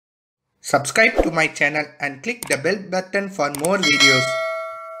Subscribe to my channel and click the bell button for more videos.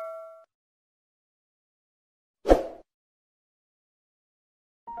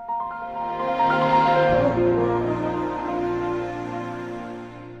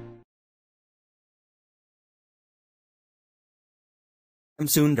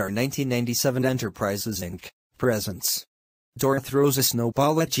 Sundar 1997 Enterprises Inc. presents Dora throws a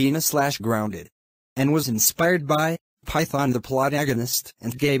snowball at Gina / Grounded, and was inspired by Python the Plotagonist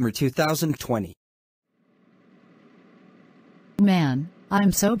and Gamer 2020. Man,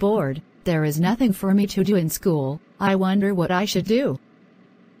 I'm so bored. There is nothing for me to do in school. I wonder what I should do.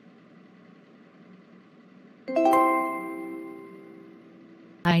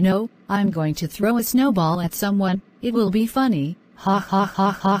 I know, I'm going to throw a snowball at someone. It will be funny. Ha ha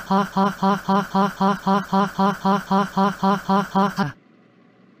ha ha ha ha ha ha ha ha ha ha ha ha ha ha ha ha ha.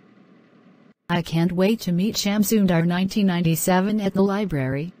 I can't wait to meet Shamsundar 1997 at the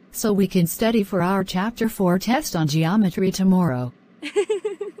library, so we can study for our Chapter 4 test on geometry tomorrow.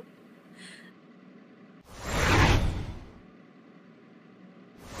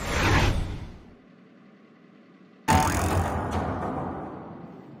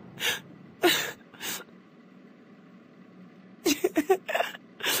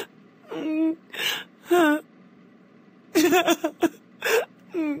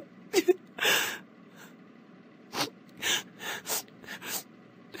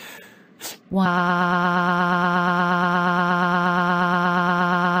 Wow!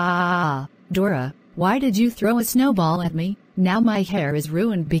 Dora, why did you throw a snowball at me? Now my hair is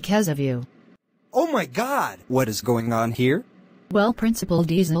ruined because of you. Oh my god! What is going on here? Well, Principal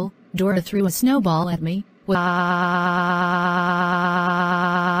Diesel, Dora threw a snowball at me. Wow!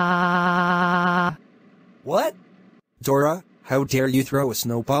 What? Dora, how dare you throw a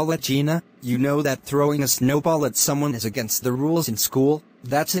snowball at Gina? You know that throwing a snowball at someone is against the rules in school.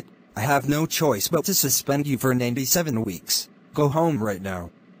 That's it. I have no choice but to suspend you for 97 weeks. Go home right now.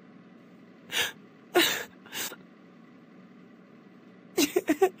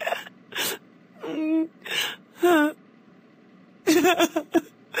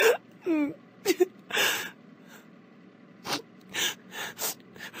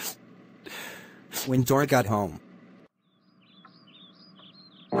 When Dora got home,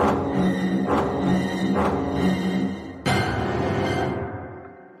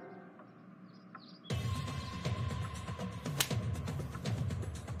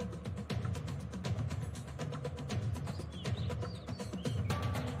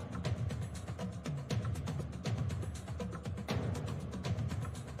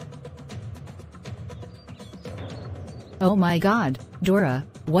 oh my god, Dora,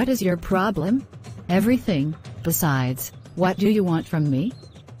 what is your problem? Everything. Besides, what do you want from me?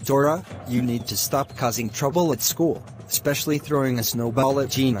 Dora, you need to stop causing trouble at school, especially throwing a snowball at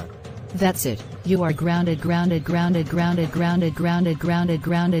Gina. That's it. You are grounded for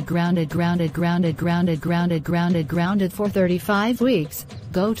 35 weeks.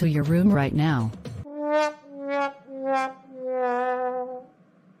 Go to your room right now.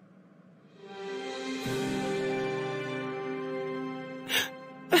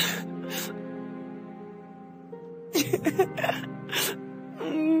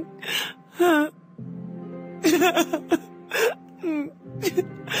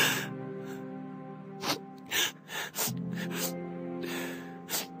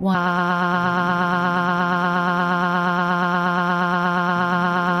 Wow.